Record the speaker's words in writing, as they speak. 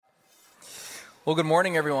Well, good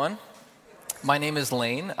morning, everyone. My name is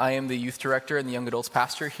Lane. I am the youth director and the young adults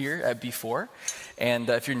pastor here at B4. And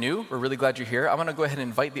if you're new, we're really glad you're here. I'm going to go ahead and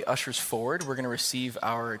invite the ushers forward. We're going to receive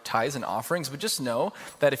our tithes and offerings. But just know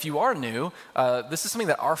that if you are new, this is something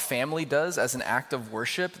that our family does as an act of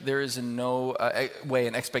worship. There is in no way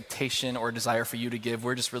an expectation or desire for you to give.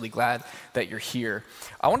 We're just really glad that you're here.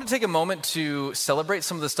 I want to take a moment to celebrate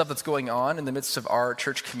some of the stuff that's going on in the midst of our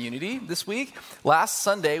church community this week. Last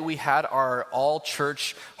Sunday, we had our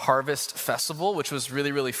all-church harvest festival, which was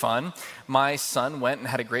really, really fun. My son went and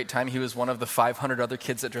had a great time. He was one of the 500 other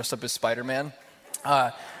kids that dressed up as Spider-Man.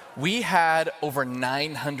 We had over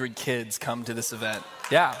 900 kids come to this event.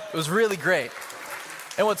 Yeah, it was really great.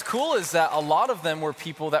 And what's cool is that a lot of them were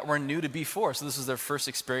people that were new to B4, so this was their first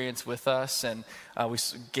experience with us, and we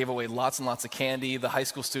gave away lots and lots of candy. The high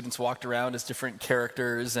school students walked around as different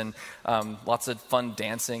characters, and lots of fun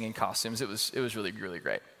dancing and costumes. It was really, really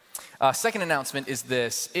great. Second announcement is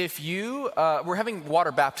this. If you, we're having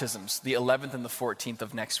water baptisms the 11th and the 14th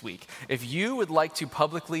of next week. If you would like to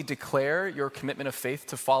publicly declare your commitment of faith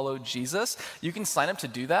to follow Jesus, you can sign up to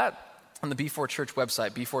do that on the B4 Church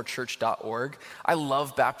website, b4church.org. I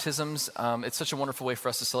love baptisms. It's such a wonderful way for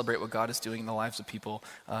us to celebrate what God is doing in the lives of people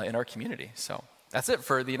in our community. So that's it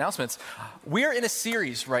for the announcements. We're in a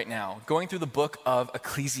series right now going through the book of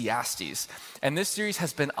Ecclesiastes. And this series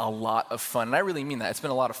has been a lot of fun. And I really mean that. It's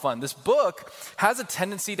been a lot of fun. This book has a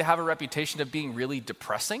tendency to have a reputation of being really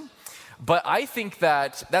depressing. But I think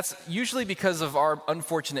that that's usually because of our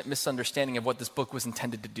unfortunate misunderstanding of what this book was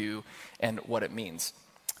intended to do and what it means.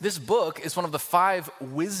 This book is one of the 5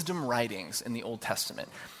 wisdom writings in the Old Testament.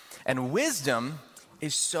 And wisdom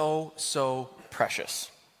is so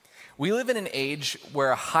precious. We live in an age where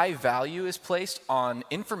a high value is placed on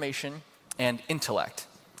information and intellect.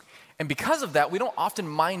 And because of that, we don't often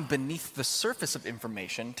mine beneath the surface of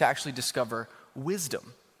information to actually discover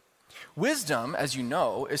wisdom. Wisdom, as you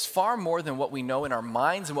know, is far more than what we know in our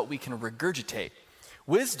minds and what we can regurgitate.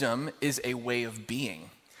 Wisdom is a way of being.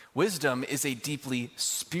 Wisdom is a deeply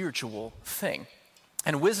spiritual thing.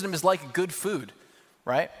 And wisdom is like good food,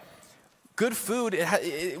 right? Good food,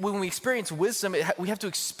 when we experience wisdom, we have to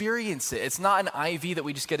experience it. It's not an IV that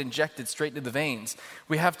we just get injected straight into the veins.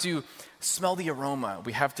 We have to smell the aroma.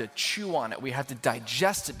 We have to chew on it. We have to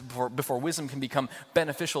digest it before wisdom can become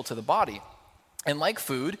beneficial to the body. And like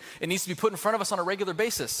food, it needs to be put in front of us on a regular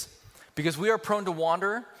basis because we are prone to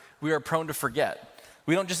wander. We are prone to forget.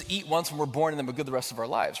 We don't just eat once when we're born and then we're good the rest of our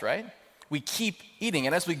lives, right? We keep eating.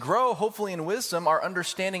 And as we grow, hopefully in wisdom, our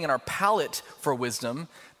understanding and our palate for wisdom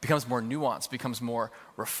becomes more nuanced, becomes more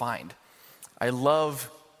refined. I love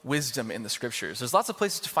wisdom in the scriptures. There's lots of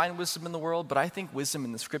places to find wisdom in the world, but I think wisdom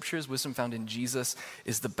in the scriptures, wisdom found in Jesus,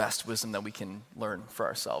 is the best wisdom that we can learn for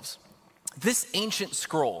ourselves. This ancient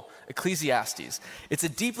scroll, Ecclesiastes, it's a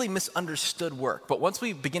deeply misunderstood work, but once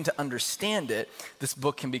we begin to understand it, this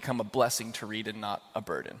book can become a blessing to read and not a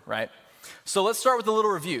burden, right? So let's start with a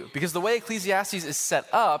little review, because the way Ecclesiastes is set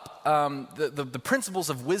up, the principles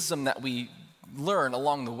of wisdom that we learn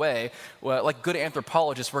along the way, well, like good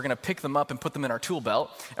anthropologists, we're going to pick them up and put them in our tool belt,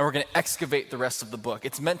 and we're going to excavate the rest of the book.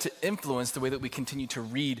 It's meant to influence the way that we continue to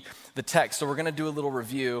read the text. So we're going to do a little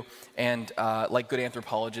review, and like good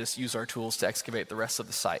anthropologists, use our tools to excavate the rest of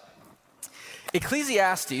the site.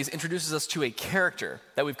 Ecclesiastes introduces us to a character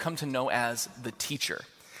that we've come to know as the teacher.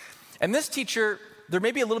 And this teacher, they're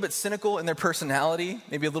maybe a little bit cynical in their personality,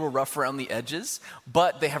 maybe a little rough around the edges,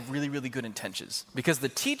 but they have really, really good intentions because the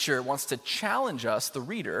teacher wants to challenge us, the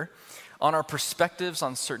reader, on our perspectives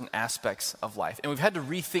on certain aspects of life. And we've had to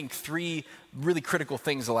rethink 3 really critical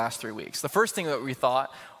things the last 3 weeks. The first thing that we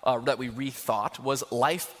rethought was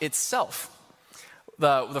life itself.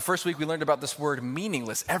 The first week we learned about this word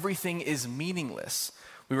meaningless. Everything is meaningless.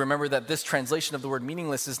 We remember that this translation of the word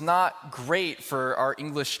meaningless is not great for our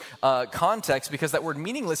English context because that word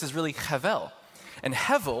meaningless is really hevel. And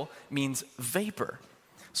hevel means vapor.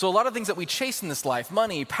 So a lot of things that we chase in this life,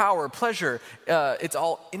 money, power, pleasure, it's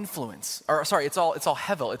all influence. It's all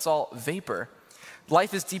hevel, it's all vapor.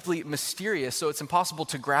 Life is deeply mysterious, so it's impossible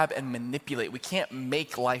to grab and manipulate. We can't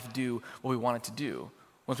make life do what we want it to do.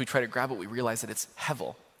 Once we try to grab it, we realize that it's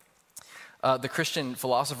hevel. The Christian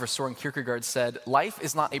philosopher Soren Kierkegaard said, life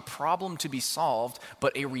is not a problem to be solved,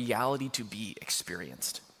 but a reality to be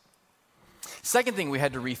experienced. Second thing we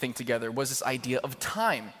had to rethink together was this idea of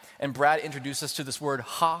time. And Brad introduced us to this word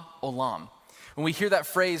ha-olam. When we hear that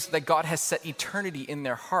phrase that God has set eternity in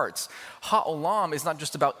their hearts, ha-olam is not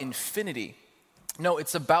just about infinity. No,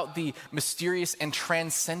 it's about the mysterious and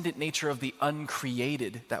transcendent nature of the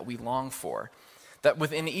uncreated that we long for. That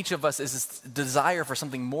within each of us is this desire for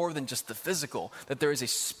something more than just the physical, that there is a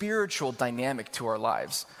spiritual dynamic to our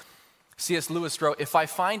lives. C.S. Lewis wrote, "If I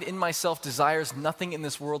find in myself desires nothing in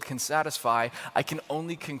this world can satisfy, I can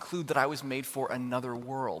only conclude that I was made for another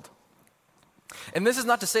world." And this is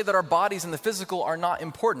not to say that our bodies and the physical are not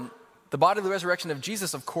important. The bodily resurrection of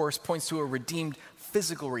Jesus, of course, points to a redeemed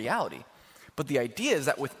physical reality. But the idea is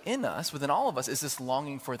that within us, within all of us, is this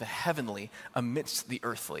longing for the heavenly amidst the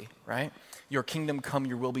earthly, right? Your kingdom come,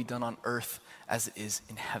 your will be done on earth as it is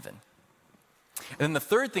in heaven. And then the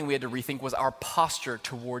third thing we had to rethink was our posture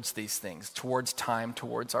towards these things, towards time,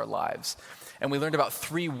 towards our lives. And we learned about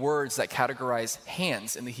 3 words that categorize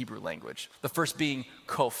hands in the Hebrew language. The first being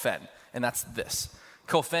kophen, and that's this.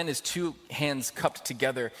 Kophen is 2 hands cupped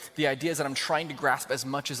together. The idea is that I'm trying to grasp as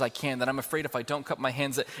much as I can, that I'm afraid if I don't cup my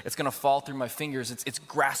hands, that it's going to fall through my fingers. It's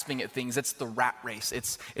grasping at things. It's the rat race.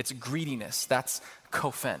 It's greediness. That's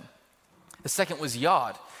kophen. The second was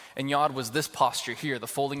yod. And yod was this posture here, the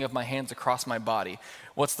folding of my hands across my body.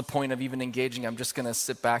 What's the point of even engaging? I'm just going to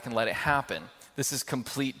sit back and let it happen. This is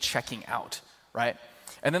complete checking out, right?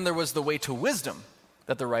 And then there was the way to wisdom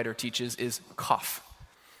that the writer teaches is kaf.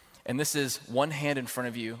 And this is one hand in front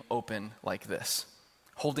of you open like this,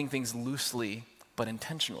 holding things loosely but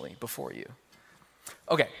intentionally before you.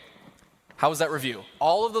 Okay, how was that review?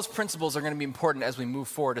 All of those principles are going to be important as we move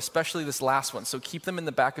forward, especially this last one. So keep them in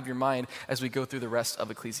the back of your mind as we go through the rest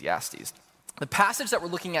of Ecclesiastes. The passage that we're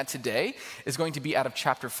looking at today is going to be out of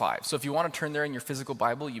chapter 5. So if you want to turn there in your physical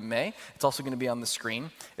Bible, you may. It's also going to be on the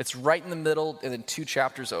screen. It's right in the middle and then 2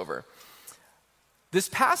 chapters over. This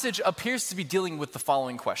passage appears to be dealing with the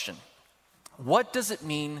following question. What does it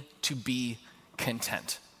mean to be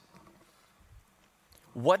content?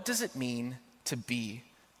 What does it mean to be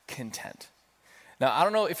content? Now, I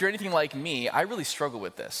don't know if you're anything like me, I really struggle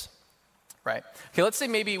with this, right? Okay, let's say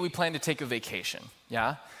maybe we plan to take a vacation,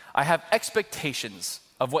 yeah? I have expectations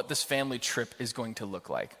of what this family trip is going to look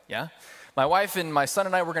like, yeah? My wife and my son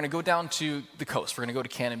and I, we're going to go down to the coast. We're going to go to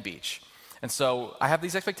Cannon Beach. And so I have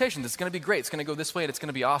these expectations. It's going to be great. It's going to go this way, and it's going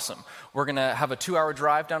to be awesome. We're going to have a 2-hour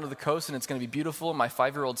drive down to the coast, and it's going to be beautiful. My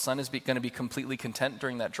 5-year-old son is going to be completely content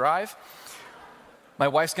during that drive. My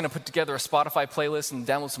wife's going to put together a Spotify playlist and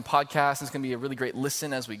download some podcasts. It's going to be a really great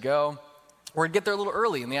listen as we go. We're going to get there a little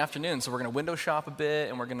early in the afternoon, so we're going to window shop a bit,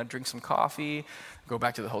 and we're going to drink some coffee, go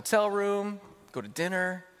back to the hotel room, go to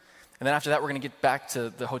dinner. And then after that, we're going to get back to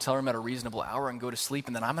the hotel room at a reasonable hour and go to sleep.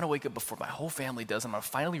 And then I'm going to wake up before my whole family does. And I'm going to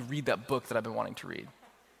finally read that book that I've been wanting to read.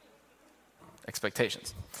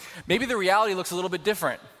 Expectations. Maybe the reality looks a little bit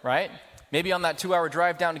different, right? Maybe on that 2-hour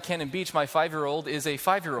drive down to Cannon Beach, my 5-year-old is a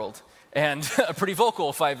 5-year-old. And a pretty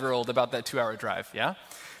vocal 5-year-old about that 2-hour drive, yeah?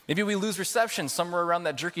 Maybe we lose reception somewhere around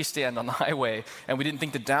that jerky stand on the highway. And we didn't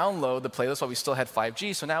think to download the playlist while we still had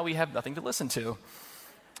 5G. So now we have nothing to listen to.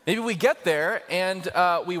 Maybe we get there and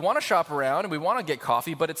we want to shop around and we want to get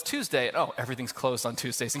coffee, but it's Tuesday. And, everything's closed on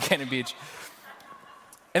Tuesdays in Cannon Beach.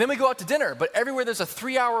 And then we go out to dinner, but everywhere there's a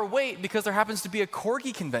 3-hour wait because there happens to be a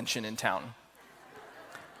corgi convention in town.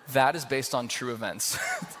 That is based on true events.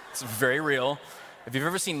 It's very real. If you've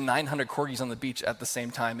ever seen 900 corgis on the beach at the same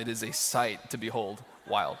time, it is a sight to behold.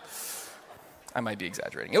 Wild. I might be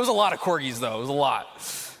exaggerating. It was a lot of corgis, though. It was a lot.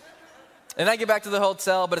 And I get back to the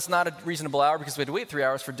hotel, but it's not a reasonable hour because we had to wait 3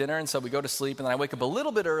 hours for dinner, and so we go to sleep, and then I wake up a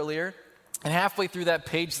little bit earlier, and halfway through that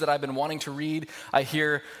page that I've been wanting to read, I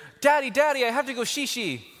hear, Daddy, I have to go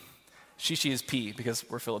shishi. Shishi is pee because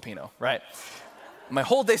we're Filipino, right? My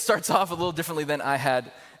whole day starts off a little differently than I had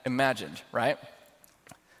imagined, right?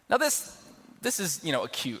 Now this is, a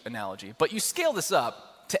cute analogy, but you scale this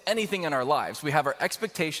up to anything in our lives. We have our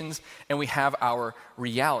expectations, and we have our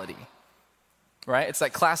reality. Right? It's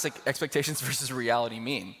that classic expectations versus reality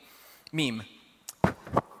meme.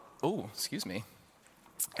 Oh, excuse me.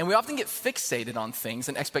 And we often get fixated on things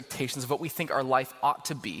and expectations of what we think our life ought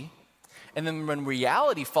to be. And then when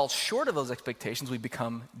reality falls short of those expectations, we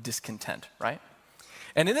become discontent, right?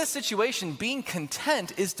 And in this situation, being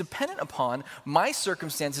content is dependent upon my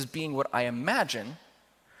circumstances being what I imagine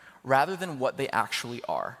rather than what they actually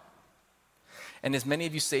are. And as many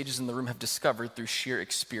of you sages in the room have discovered through sheer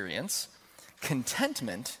experience,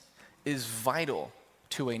 contentment is vital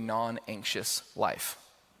to a non-anxious life.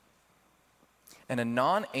 And a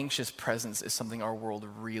non-anxious presence is something our world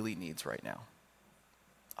really needs right now.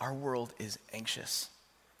 Our world is anxious.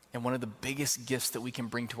 And one of the biggest gifts that we can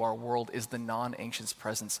bring to our world is the non-anxious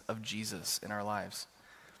presence of Jesus in our lives.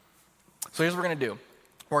 So here's what we're going to do.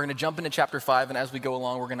 We're going to jump into chapter 5, and as we go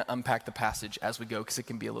along, we're going to unpack the passage as we go because it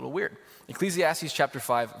can be a little weird. Ecclesiastes chapter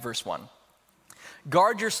 5, verse 1.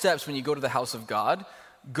 Guard your steps when you go to the house of God.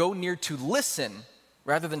 Go near to listen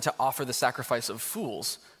rather than to offer the sacrifice of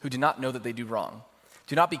fools who do not know that they do wrong.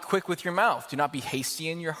 Do not be quick with your mouth. Do not be hasty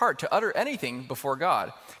in your heart to utter anything before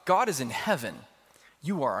God. God is in heaven.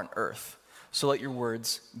 You are on earth. So let your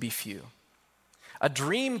words be few. A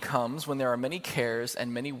dream comes when there are many cares,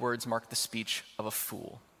 and many words mark the speech of a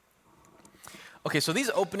fool. Okay, so these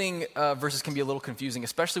opening verses can be a little confusing,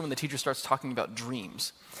 especially when the teacher starts talking about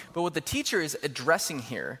dreams. But what the teacher is addressing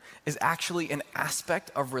here is actually an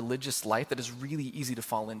aspect of religious life that is really easy to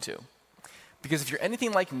fall into. Because if you're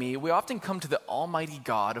anything like me, we often come to the almighty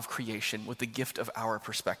God of creation with the gift of our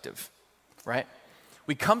perspective, right?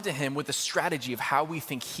 We come to him with a strategy of how we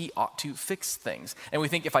think he ought to fix things. And we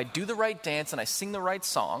think if I do the right dance and I sing the right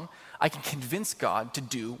song, I can convince God to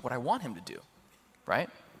do what I want him to do, right?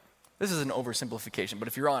 This is an oversimplification, but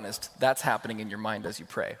if you're honest, that's happening in your mind as you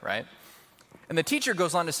pray, right? And the teacher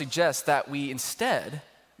goes on to suggest that we instead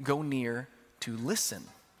go near to listen.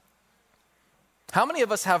 How many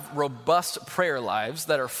of us have robust prayer lives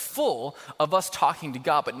that are full of us talking to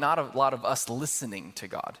God, but not a lot of us listening to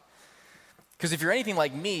God? Because if you're anything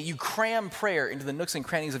like me, you cram prayer into the nooks and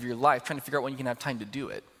crannies of your life, trying to figure out when you can have time to do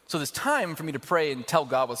it. So there's time for me to pray and tell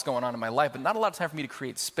God what's going on in my life, but not a lot of time for me to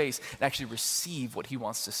create space and actually receive what he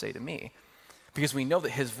wants to say to me. Because we know that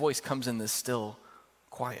his voice comes in this still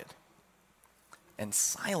quiet. And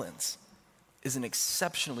silence is an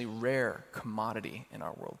exceptionally rare commodity in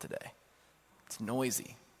our world today. It's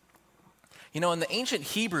noisy. You know, in the ancient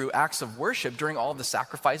Hebrew acts of worship, during all of the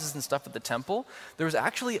sacrifices and stuff at the temple, there was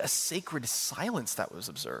actually a sacred silence that was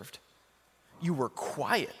observed. You were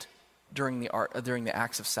quiet during the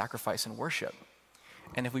acts of sacrifice and worship.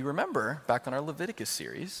 And if we remember, back on our Leviticus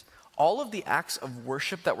series, all of the acts of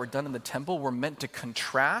worship that were done in the temple were meant to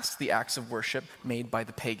contrast the acts of worship made by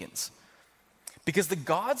the pagans. Because the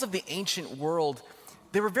gods of the ancient world,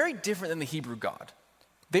 they were very different than the Hebrew God.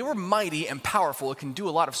 They were mighty and powerful. It can do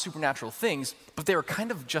a lot of supernatural things, but they were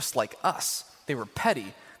kind of just like us. They were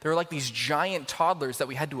petty. They were like these giant toddlers that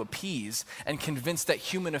we had to appease and convince that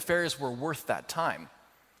human affairs were worth that time.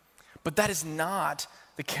 But that is not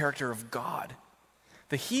the character of God.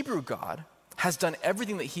 The Hebrew God has done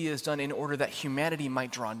everything that he has done in order that humanity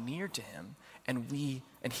might draw near to him and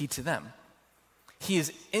he to them. He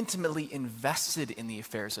is intimately invested in the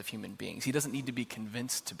affairs of human beings. He doesn't need to be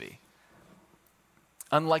convinced to be.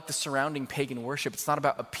 Unlike the surrounding pagan worship, it's not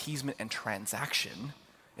about appeasement and transaction.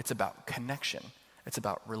 It's about connection. It's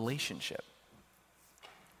about relationship.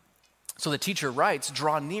 So the teacher writes,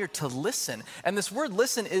 draw near to listen. And this word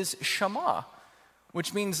listen is shama,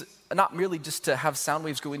 which means not merely just to have sound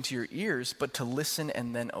waves go into your ears, but to listen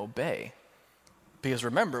and then obey. Because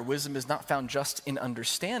remember, wisdom is not found just in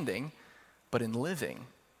understanding, but in living.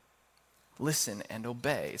 Listen and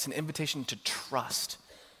obey. It's an invitation to trust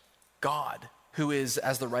God, who is,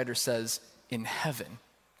 as the writer says, in heaven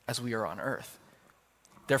as we are on earth.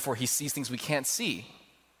 Therefore, he sees things we can't see.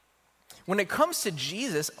 When it comes to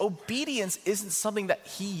Jesus, obedience isn't something that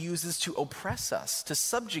he uses to oppress us, to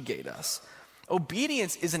subjugate us.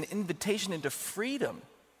 Obedience is an invitation into freedom,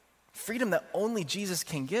 freedom that only Jesus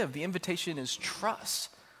can give. The invitation is trust.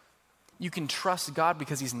 You can trust God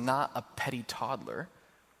because he's not a petty toddler.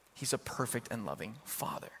 He's a perfect and loving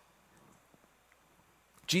Father.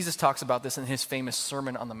 Jesus talks about this in his famous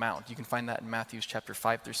Sermon on the Mount. You can find that in Matthew chapter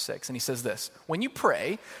 5-6. And he says this, when you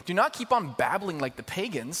pray, do not keep on babbling like the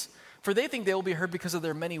pagans, for they think they will be heard because of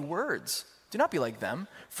their many words. Do not be like them,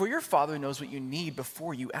 for your Father knows what you need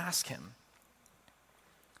before you ask him.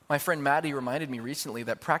 My friend Maddie reminded me recently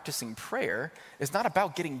that practicing prayer is not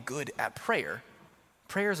about getting good at prayer.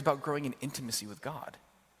 Prayer is about growing in intimacy with God.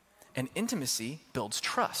 And intimacy builds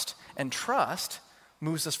trust. And trust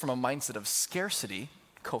moves us from a mindset of scarcity,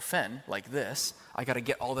 kofen, like this, I got to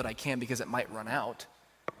get all that I can because it might run out.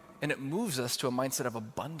 And it moves us to a mindset of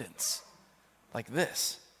abundance, like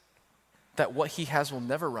this, that what he has will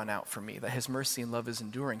never run out for me, that his mercy and love is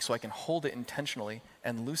enduring, so I can hold it intentionally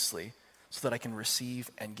and loosely so that I can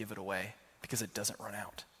receive and give it away because it doesn't run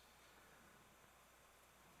out.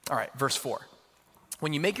 All right, verse 4.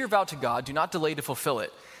 When you make your vow to God, do not delay to fulfill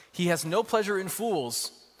it. He has no pleasure in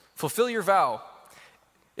fools. Fulfill your vow.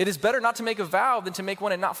 It is better not to make a vow than to make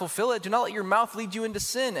one and not fulfill it. Do not let your mouth lead you into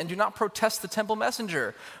sin, and do not protest the temple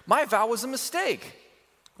messenger. My vow was a mistake.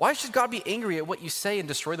 Why should God be angry at what you say and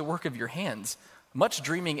destroy the work of your hands? Much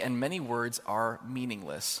dreaming and many words are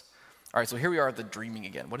meaningless. All right, so here we are at the dreaming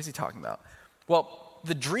again. What is he talking about? Well,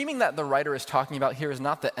 the dreaming that the writer is talking about here is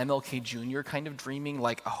not the MLK Jr. kind of dreaming,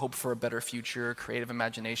 like a hope for a better future, creative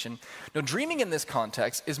imagination. No, dreaming in this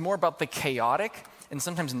context is more about the chaotic and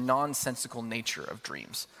sometimes nonsensical nature of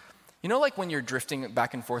dreams. You know, like when you're drifting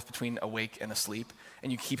back and forth between awake and asleep,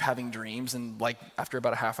 and you keep having dreams, and like after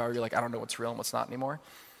about a half hour, you're like, I don't know what's real and what's not anymore?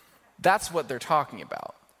 That's what they're talking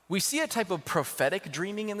about. We see a type of prophetic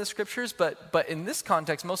dreaming in the scriptures, but in this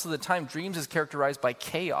context, most of the time, dreams is characterized by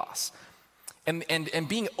chaos. And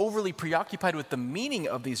being overly preoccupied with the meaning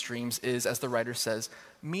of these dreams is, as the writer says,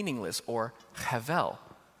 meaningless or hevel,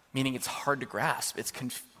 meaning it's hard to grasp, it's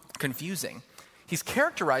confusing. He's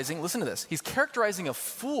characterizing, listen to this, he's characterizing a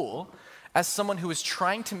fool as someone who is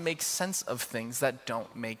trying to make sense of things that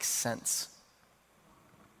don't make sense.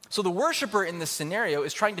 So the worshiper in this scenario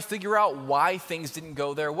is trying to figure out why things didn't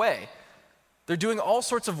go their way. They're doing all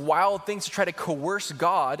sorts of wild things to try to coerce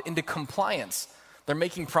God into compliance. They're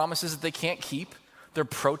making promises that they can't keep. They're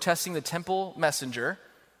protesting the temple messenger.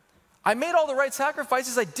 I made all the right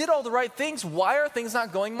sacrifices. I did all the right things. Why are things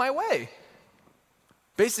not going my way?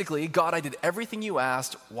 Basically, God, I did everything you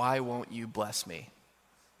asked. Why won't you bless me?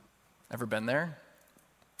 Ever been there?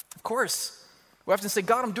 Of course. We have to say,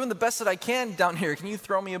 God, I'm doing the best that I can down here. Can you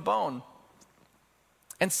throw me a bone?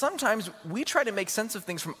 And sometimes we try to make sense of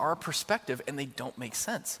things from our perspective, and they don't make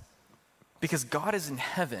sense. Because God is in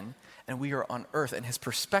heaven, and we are on earth, and his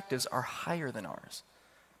perspectives are higher than ours.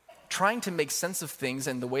 Trying to make sense of things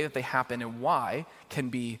and the way that they happen and why can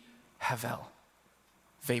be havel,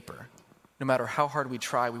 vapor. No matter how hard we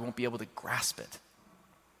try, we won't be able to grasp it.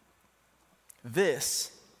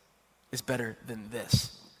 This is better than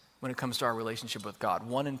this when it comes to our relationship with God.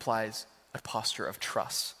 One implies a posture of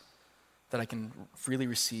trust that I can freely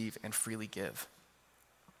receive and freely give.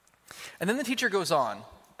 And then the teacher goes on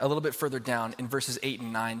a little bit further down in verses 8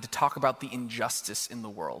 and 9 to talk about the injustice in the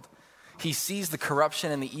world. He sees the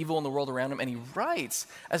corruption and the evil in the world around him, and he writes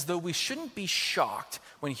as though we shouldn't be shocked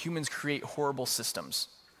when humans create horrible systems,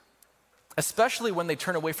 especially when they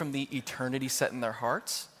turn away from the eternity set in their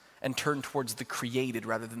hearts and turn towards the created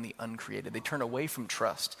rather than the uncreated. They turn away from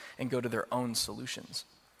trust and go to their own solutions.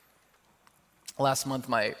 Last month,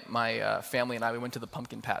 my family and I, we went to the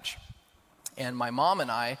pumpkin patch. And my mom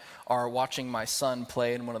and I are watching my son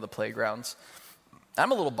play in one of the playgrounds.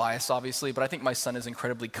 I'm a little biased, obviously, but I think my son is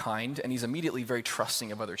incredibly kind, and he's immediately very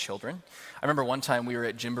trusting of other children. I remember one time we were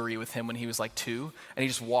at Gymboree with him when he was like 2, and he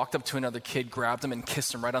just walked up to another kid, grabbed him, and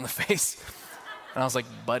kissed him right on the face. And I was like,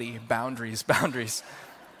 buddy, boundaries, boundaries.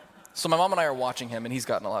 So my mom and I are watching him, and he's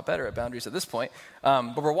gotten a lot better at boundaries at this point.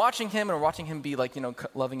 But we're watching him, and we're watching him be like,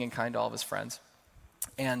 loving and kind to all of his friends.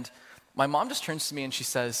 And my mom just turns to me and she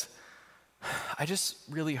says, I just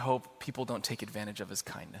really hope people don't take advantage of his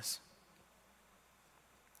kindness.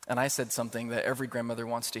 And I said something that every grandmother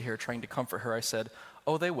wants to hear, trying to comfort her. I said,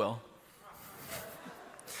 oh, they will.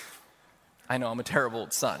 I know I'm a terrible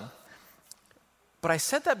son. But I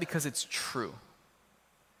said that because it's true.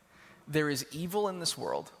 There is evil in this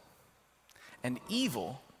world, and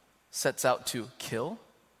evil sets out to kill,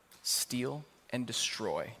 steal, and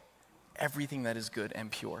destroy everything that is good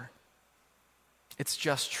and pure. It's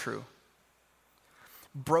just true.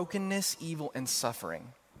 Brokenness, evil, and suffering,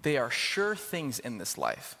 they are sure things in this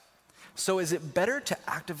life. So is it better to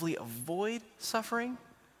actively avoid suffering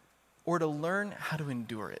or to learn how to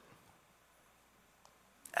endure it?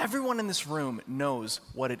 Everyone in this room knows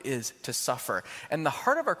what it is to suffer. And the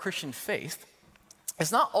heart of our Christian faith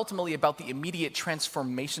is not ultimately about the immediate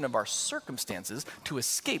transformation of our circumstances to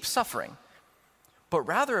escape suffering, but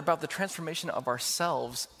rather about the transformation of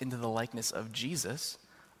ourselves into the likeness of Jesus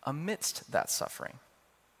amidst that suffering.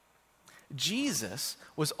 Jesus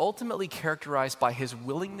was ultimately characterized by his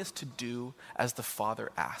willingness to do as the Father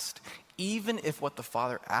asked, even if what the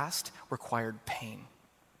Father asked required pain.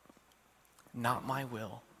 Not my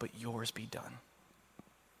will, but yours be done.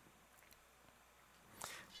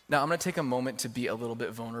 Now, I'm going to take a moment to be a little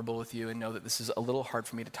bit vulnerable with you and know that this is a little hard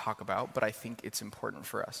for me to talk about, but I think it's important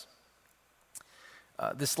for us.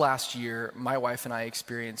 This last year, my wife and I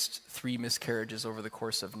experienced 3 miscarriages over the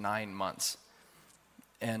course of 9 months.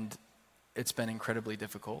 And it's been incredibly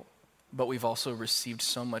difficult, but we've also received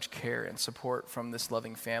so much care and support from this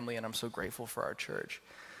loving family, and I'm so grateful for our church.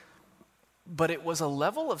 But it was a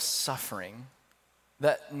level of suffering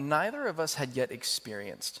that neither of us had yet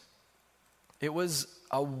experienced. It was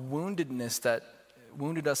a woundedness that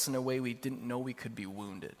wounded us in a way we didn't know we could be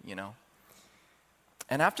wounded,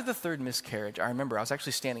 And after the 3rd miscarriage, I remember I was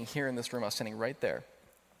actually standing here in this room, I was standing right there,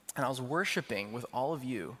 and I was worshiping with all of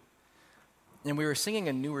you. And we were singing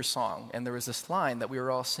a newer song, and there was this line that we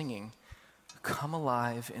were all singing, come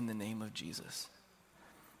alive in the name of Jesus.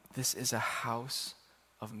 This is a house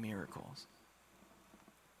of miracles.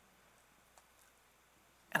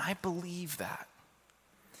 And I believe that.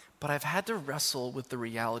 But I've had to wrestle with the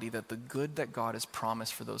reality that the good that God has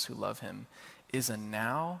promised for those who love him is a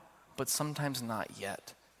now, but sometimes not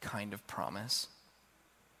yet kind of promise.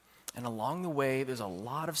 And along the way, there's a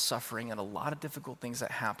lot of suffering and a lot of difficult things that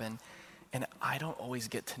happen, and I don't always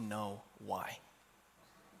get to know why.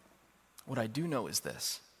 What I do know is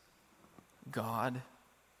this: God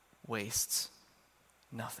wastes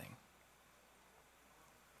nothing.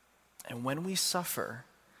 And when we suffer,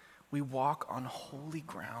 we walk on holy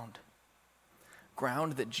ground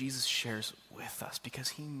that Jesus shares with us because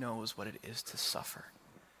he knows what it is to suffer.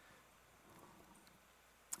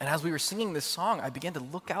 And as we were singing this song, I began to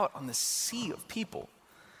look out on the sea of people.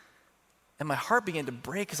 And my heart began to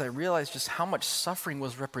break as I realized just how much suffering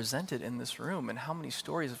was represented in this room and how many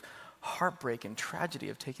stories of heartbreak and tragedy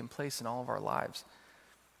have taken place in all of our lives.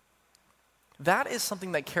 That is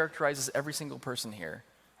something that characterizes every single person here,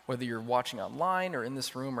 whether you're watching online or in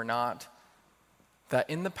this room or not, that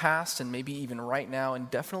in the past and maybe even right now and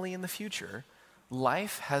definitely in the future,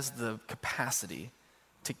 life has the capacity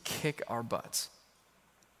to kick our butts.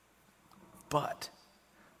 But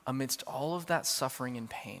amidst all of that suffering and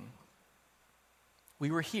pain,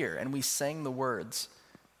 we were here and we sang the words,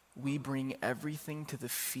 "We bring everything to the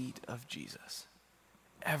feet of Jesus."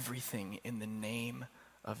 Everything in the name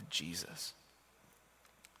of Jesus.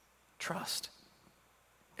 Trust.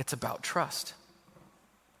 It's about trust.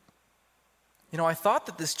 You know, I thought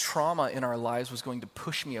that this trauma in our lives was going to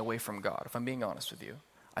push me away from God, if I'm being honest with you.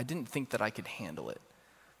 I didn't think that I could handle it.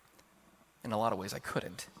 In a lot of ways, I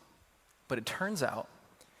couldn't. But it turns out,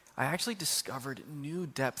 I actually discovered new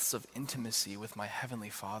depths of intimacy with my Heavenly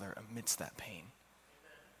Father amidst that pain.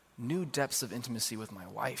 New depths of intimacy with my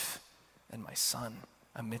wife and my son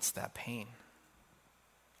amidst that pain.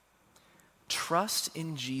 Trust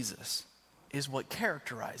in Jesus is what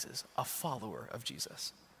characterizes a follower of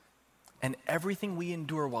Jesus. And everything we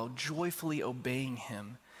endure while joyfully obeying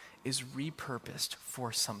him is repurposed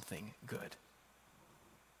for something good.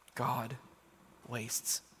 God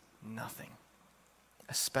wastes nothing,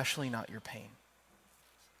 especially not your pain.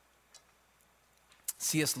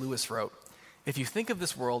 C.S. Lewis wrote, "If you think of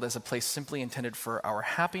this world as a place simply intended for our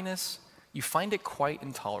happiness, you find it quite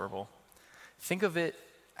intolerable. Think of it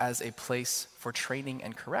as a place for training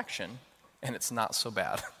and correction, and it's not so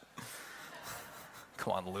bad."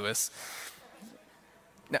 Come on, Lewis.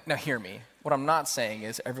 Now hear me. What I'm not saying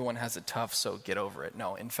is everyone has it tough, so get over it.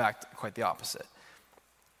 No, in fact, quite the opposite.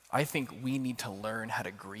 I think we need to learn how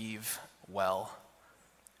to grieve well.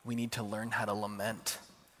 We need to learn how to lament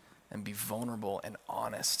and be vulnerable and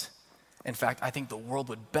honest. In fact, I think the world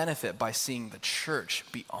would benefit by seeing the church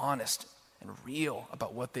be honest and real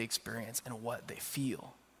about what they experience and what they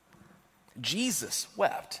feel. Jesus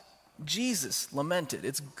wept. Jesus lamented.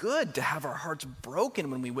 It's good to have our hearts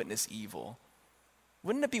broken when we witness evil.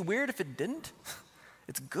 Wouldn't it be weird if it didn't?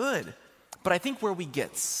 It's good. But I think where we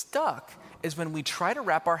get stuck is when we try to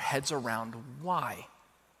wrap our heads around why.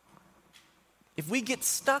 If we get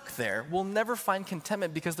stuck there, we'll never find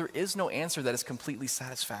contentment because there is no answer that is completely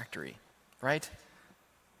satisfactory, right?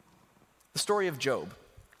 The story of Job.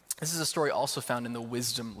 This is a story also found in the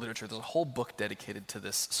wisdom literature. There's a whole book dedicated to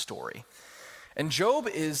this story. And Job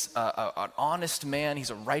is an honest man. He's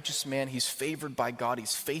a righteous man. He's favored by God.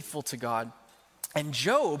 He's faithful to God. And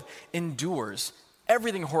Job endures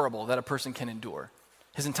everything horrible that a person can endure.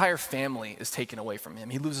 His entire family is taken away from him.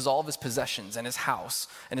 He loses all of his possessions and his house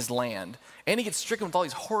and his land. And he gets stricken with all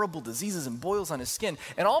these horrible diseases and boils on his skin.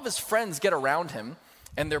 And all of his friends get around him,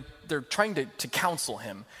 and they're trying to counsel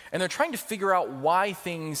him. And they're trying to figure out why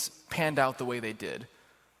things panned out the way they did.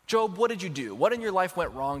 Job, what did you do? What in your life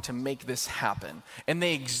went wrong to make this happen? And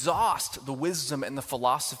they exhaust the wisdom and the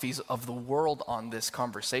philosophies of the world on this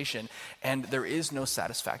conversation, and there is no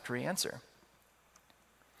satisfactory answer.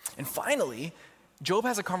 And finally, Job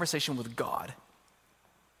has a conversation with God.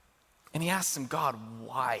 And he asks him, God,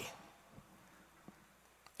 why?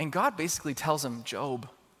 And God basically tells him, Job,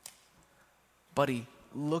 buddy,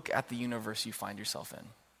 look at the universe you find yourself in.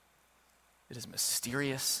 It is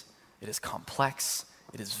mysterious. It is complex.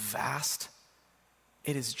 It is vast.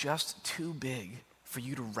 It is just too big for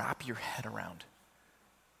you to wrap your head around.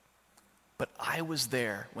 But I was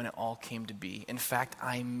there when it all came to be. In fact,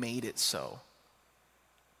 I made it so.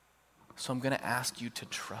 So I'm going to ask you to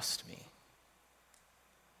trust me.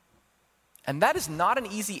 And that is not an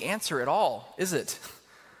easy answer at all, is it?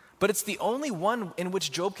 But it's the only one in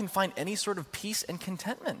which Job can find any sort of peace and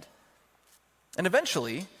contentment. And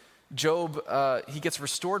eventually, Job, he gets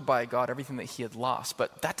restored by God, everything that he had lost.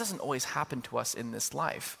 But that doesn't always happen to us in this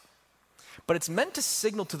life. But it's meant to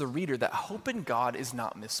signal to the reader that hope in God is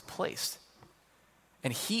not misplaced.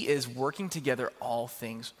 And he is working together all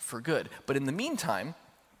things for good. But in the meantime,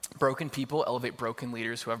 Broken people elevate broken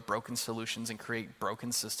leaders who have broken solutions and create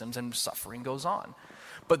broken systems, and suffering goes on.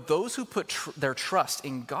 But those who put their trust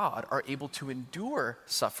in God are able to endure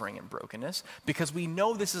suffering and brokenness because we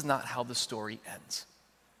know this is not how the story ends.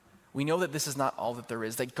 We know that this is not all that there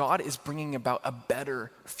is, that God is bringing about a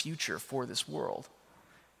better future for this world.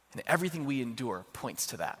 And everything we endure points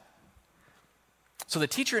to that. So the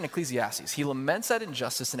teacher in Ecclesiastes, he laments at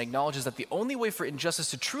injustice and acknowledges that the only way for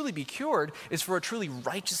injustice to truly be cured is for a truly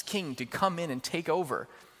righteous king to come in and take over.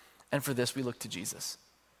 And for this, we look to Jesus.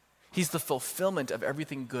 He's the fulfillment of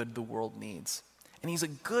everything good the world needs. And he's a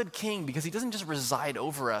good king because he doesn't just reside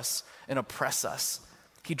over us and oppress us.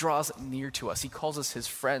 He draws near to us. He calls us his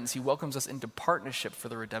friends. He welcomes us into partnership for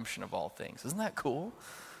the redemption of all things. Isn't that cool?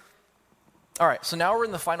 All right, so now we're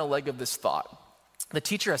in the final leg of this thought. The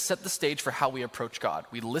teacher has set the stage for how we approach God.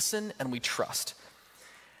 We listen and we trust.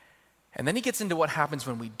 And then he gets into what happens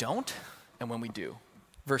when we don't and when we do.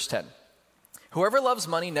 Verse 10. Whoever loves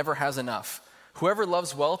money never has enough. Whoever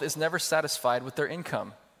loves wealth is never satisfied with their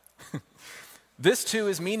income. This too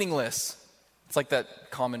is meaningless. It's like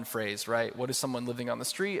that common phrase, right? What does someone living on the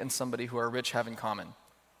street and somebody who are rich have in common?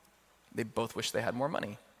 They both wish they had more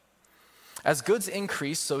money. As goods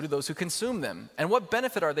increase, so do those who consume them. And what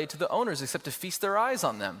benefit are they to the owners except to feast their eyes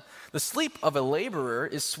on them? The sleep of a laborer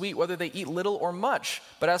is sweet whether they eat little or much.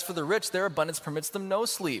 But as for the rich, their abundance permits them no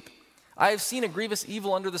sleep. I have seen a grievous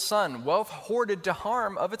evil under the sun, wealth hoarded to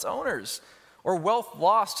harm of its owners, or wealth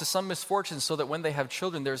lost to some misfortune so that when they have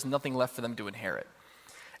children, there is nothing left for them to inherit.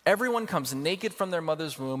 Everyone comes naked from their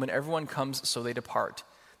mother's womb, and everyone comes so they depart.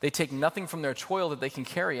 They take nothing from their toil that they can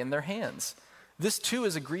carry in their hands. This too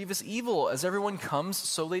is a grievous evil, as everyone comes,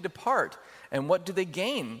 so they depart. And what do they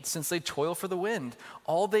gain, since they toil for the wind?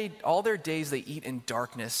 All their days they eat in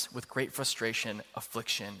darkness with great frustration,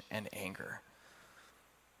 affliction, and anger.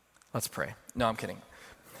 Let's pray. No, I'm kidding.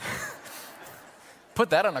 Put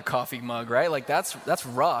that on a coffee mug, right? Like that's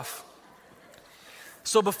rough.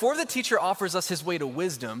 So before the teacher offers us his way to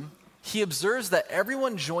wisdom, he observes that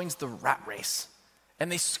everyone joins the rat race.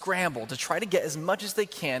 And they scramble to try to get as much as they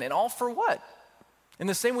can, and all for what? In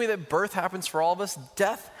the same way that birth happens for all of us,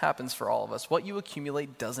 death happens for all of us. What you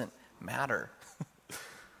accumulate doesn't matter.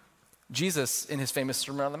 Jesus, in his famous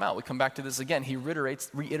Sermon on the Mount, we come back to this again, he reiterates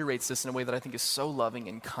this in a way that I think is so loving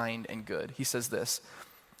and kind and good. He says this,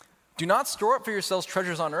 do not store up for yourselves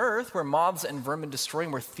treasures on earth where moths and vermin destroy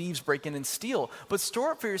and where thieves break in and steal, but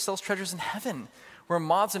store up for yourselves treasures in heaven where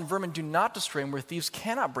moths and vermin do not destroy and where thieves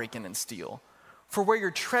cannot break in and steal. For where your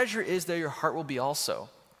treasure is, there your heart will be also.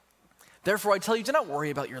 Therefore, I tell you, do not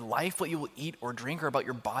worry about your life, what you will eat or drink, or about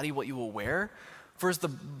your body, what you will wear. For is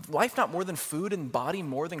the life not more than food and body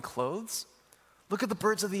more than clothes? Look at the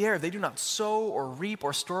birds of the air. They do not sow or reap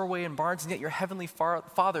or store away in barns, and yet your heavenly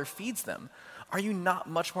Father feeds them. Are you not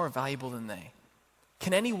much more valuable than they?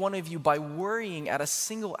 Can any one of you, by worrying, add a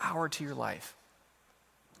single hour to your life?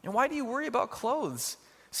 And why do you worry about clothes?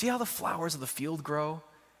 See how the flowers of the field grow?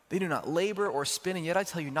 They do not labor or spin, and yet I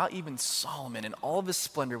tell you, not even Solomon in all of his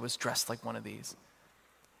splendor was dressed like one of these.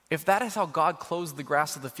 If that is how God clothes the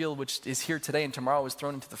grass of the field, which is here today and tomorrow is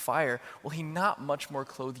thrown into the fire, will he not much more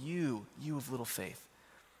clothe you, you of little faith?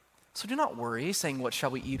 So do not worry, saying, what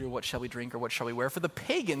shall we eat, or what shall we drink, or what shall we wear? For the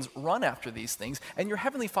pagans run after these things, and your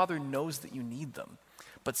heavenly Father knows that you need them.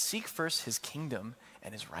 But seek first his kingdom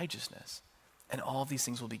and his righteousness, and all these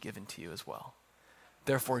things will be given to you as well.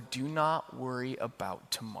 Therefore, do not worry about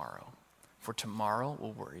tomorrow, for tomorrow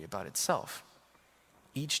will worry about itself.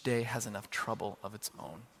 Each day has enough trouble of its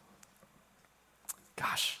own.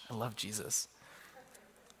 Gosh, I love Jesus.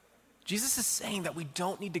 Jesus is saying that we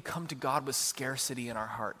don't need to come to God with scarcity in our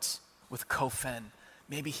hearts, with kofen.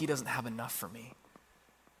 Maybe he doesn't have enough for me.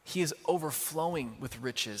 He is overflowing with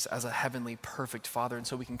riches as a heavenly, perfect Father, and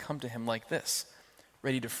so we can come to him like this,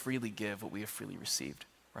 ready to freely give what we have freely received,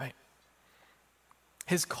 right?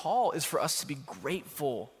 His call is for us to be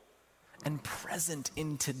grateful and present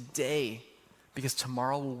in today because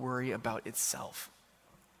tomorrow will worry about itself.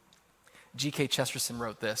 G.K. Chesterton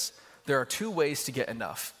wrote this, there are two ways to get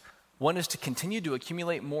enough. One is to continue to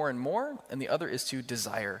accumulate more and more, and the other is to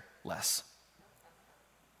desire less.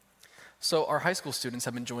 So our high school students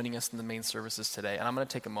have been joining us in the main services today, and I'm going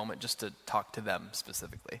to take a moment just to talk to them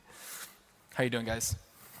specifically. How you doing, guys?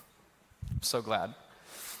 I'm so glad.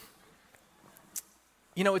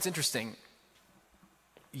 You know, it's interesting.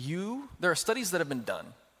 There are studies that have been done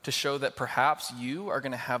to show that perhaps you are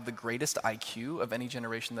going to have the greatest IQ of any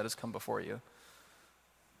generation that has come before you.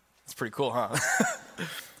 It's pretty cool, huh?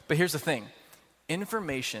 But here's the thing.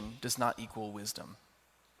 Information does not equal wisdom.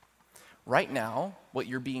 Right now, what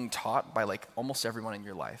you're being taught by like almost everyone in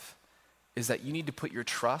your life is that you need to put your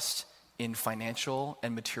trust in financial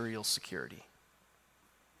and material security.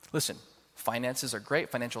 Listen, finances are great,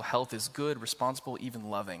 financial health is good, responsible, even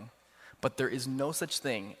loving, but there is no such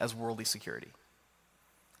thing as worldly security.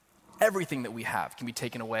 Everything that we have can be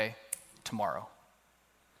taken away tomorrow.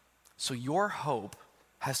 So your hope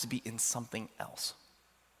has to be in something else.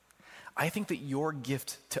 I think that your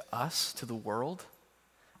gift to us, to the world,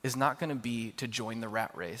 is not going to be to join the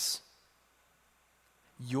rat race.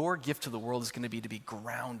 Your gift to the world is going to be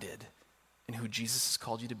grounded in who Jesus has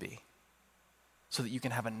called you to be, so that you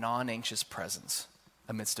can have a non-anxious presence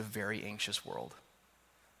amidst a very anxious world.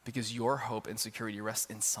 Because your hope and security rests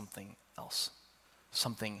in something else,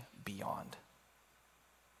 something beyond.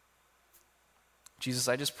 Jesus,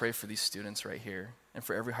 I just pray for these students right here and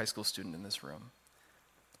for every high school student in this room.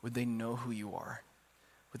 Would they know who you are?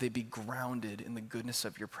 Would they be grounded in the goodness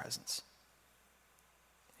of your presence?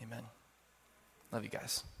 Amen. Love you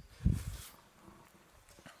guys.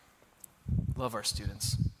 Love our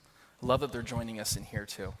students. Love that they're joining us in here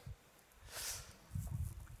too.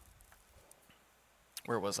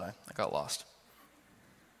 Where was I? I got lost.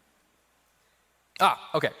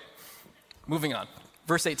 Okay. Moving on.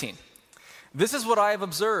 Verse 18. This is what I have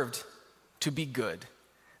observed to be good,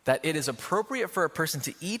 that it is appropriate for a person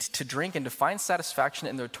to eat, to drink, and to find satisfaction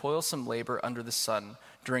in their toilsome labor under the sun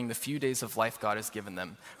during the few days of life God has given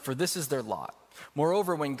them, for this is their lot.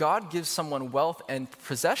 Moreover, when God gives someone wealth and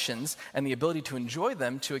possessions and the ability to enjoy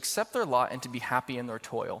them, to accept their lot and to be happy in their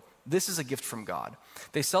toil, this is a gift from God.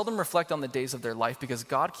 They seldom reflect on the days of their life because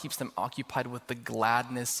God keeps them occupied with the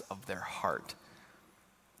gladness of their heart.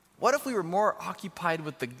 What if we were more occupied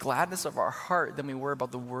with the gladness of our heart than we were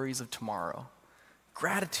about the worries of tomorrow?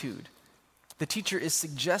 Gratitude. The teacher is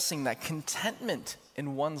suggesting that contentment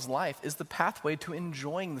in one's life is the pathway to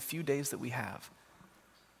enjoying the few days that we have.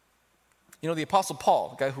 You know, the Apostle Paul,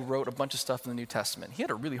 the guy who wrote a bunch of stuff in the New Testament, he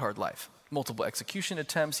had a really hard life. Multiple execution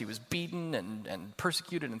attempts, he was beaten and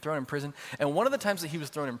persecuted and thrown in prison. And one of the times that he was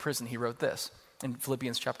thrown in prison, he wrote this in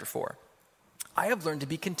Philippians chapter 4. I have learned to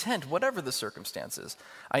be content, whatever the circumstances.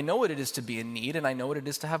 I know what it is to be in need, and I know what it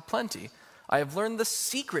is to have plenty. I have learned the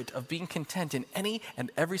secret of being content in any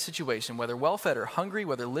and every situation, whether well-fed or hungry,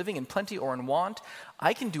 whether living in plenty or in want.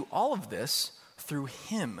 I can do all of this through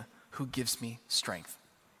him who gives me strength.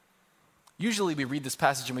 Usually we read this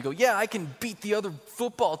passage and we go, yeah, I can beat the other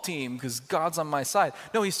football team because God's on my side.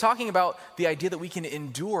 No, he's talking about the idea that we can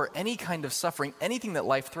endure any kind of suffering, anything that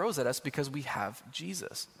life throws at us because we have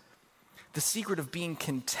Jesus. The secret of being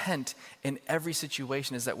content in every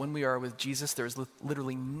situation is that when we are with Jesus, there is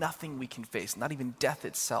literally nothing we can face, not even death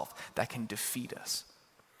itself, that can defeat us.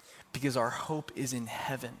 Because our hope is in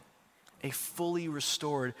heaven, a fully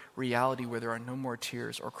restored reality where there are no more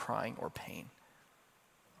tears or crying or pain.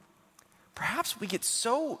 Perhaps we get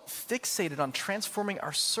so fixated on transforming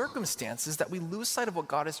our circumstances that we lose sight of what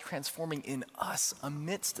God is transforming in us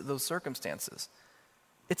amidst those circumstances.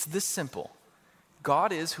 It's this simple.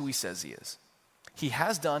 God is who he says he is. He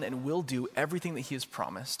has done and will do everything that he has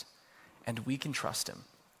promised, and we can trust him.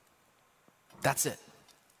 That's it.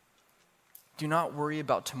 Do not worry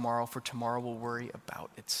about tomorrow, for tomorrow will worry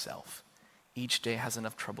about itself. Each day has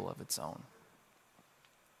enough trouble of its own.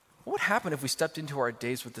 What would happen if we stepped into our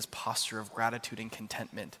days with this posture of gratitude and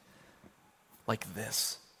contentment like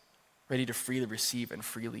this, ready to freely receive and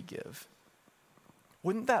freely give?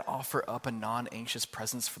 Wouldn't that offer up a non-anxious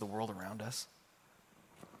presence for the world around us?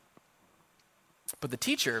 But the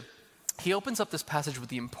teacher, he opens up this passage with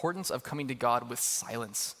the importance of coming to God with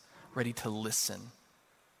silence, ready to listen.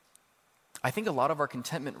 I think a lot of our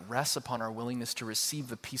contentment rests upon our willingness to receive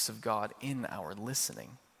the peace of God in our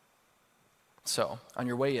listening. So, on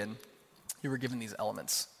your way in, you were given these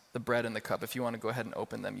elements, the bread and the cup. If you want to go ahead and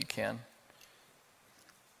open them, you can.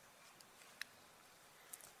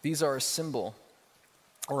 These are a symbol,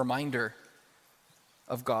 a reminder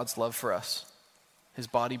of God's love for us, his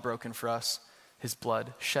body broken for us, his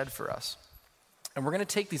blood shed for us. And we're going to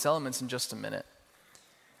take these elements in just a minute.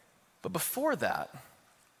 But before that,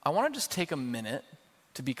 I want to just take a minute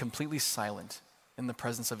to be completely silent in the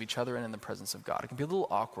presence of each other and in the presence of God. It can be a little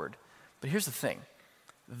awkward, but here's the thing.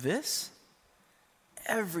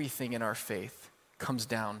 Everything in our faith comes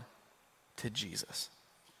down to Jesus.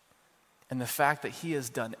 And the fact that he has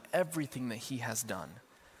done everything that he has done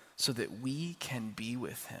so that we can be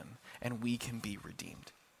with him and we can be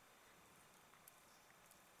redeemed.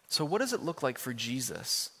 So what does it look like for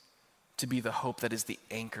Jesus to be the hope that is the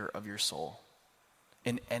anchor of your soul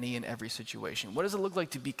in any and every situation? What does it look like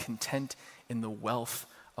to be content in the wealth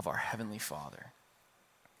of our Heavenly Father?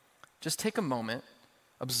 Just take a moment,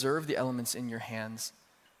 observe the elements in your hands,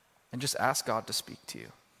 and just ask God to speak to you.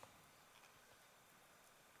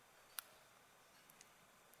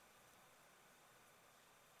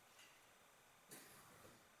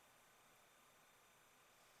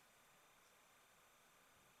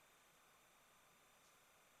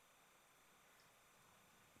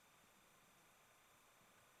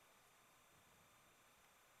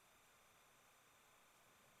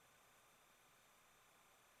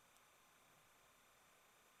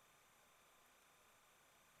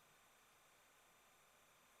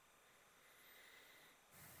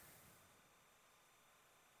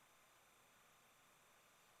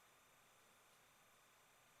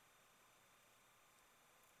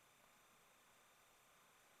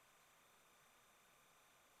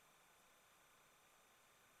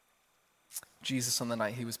 Jesus, on the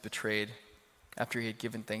night he was betrayed, after he had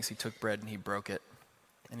given thanks, he took bread and he broke it.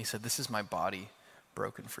 And he said, "This is my body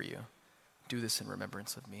broken for you. Do this in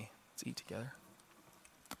remembrance of me." Let's eat together.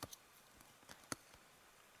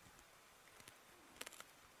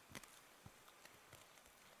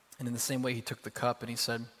 And in the same way, he took the cup and he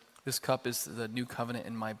said, "This cup is the new covenant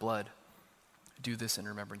in my blood. Do this in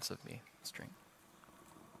remembrance of me." Let's drink.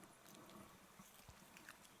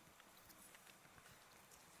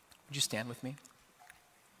 Would you stand with me?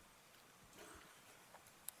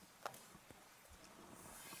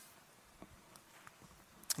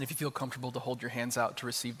 And if you feel comfortable, to hold your hands out to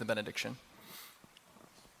receive the benediction.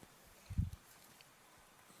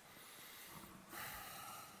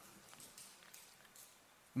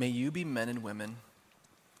 May you be men and women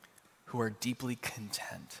who are deeply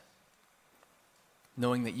content,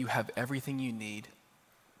 knowing that you have everything you need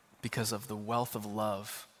because of the wealth of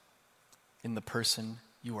love in the person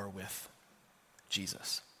you are with,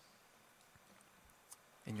 Jesus.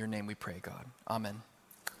 In your name we pray, God. Amen.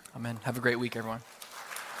 Amen. Have a great week, everyone.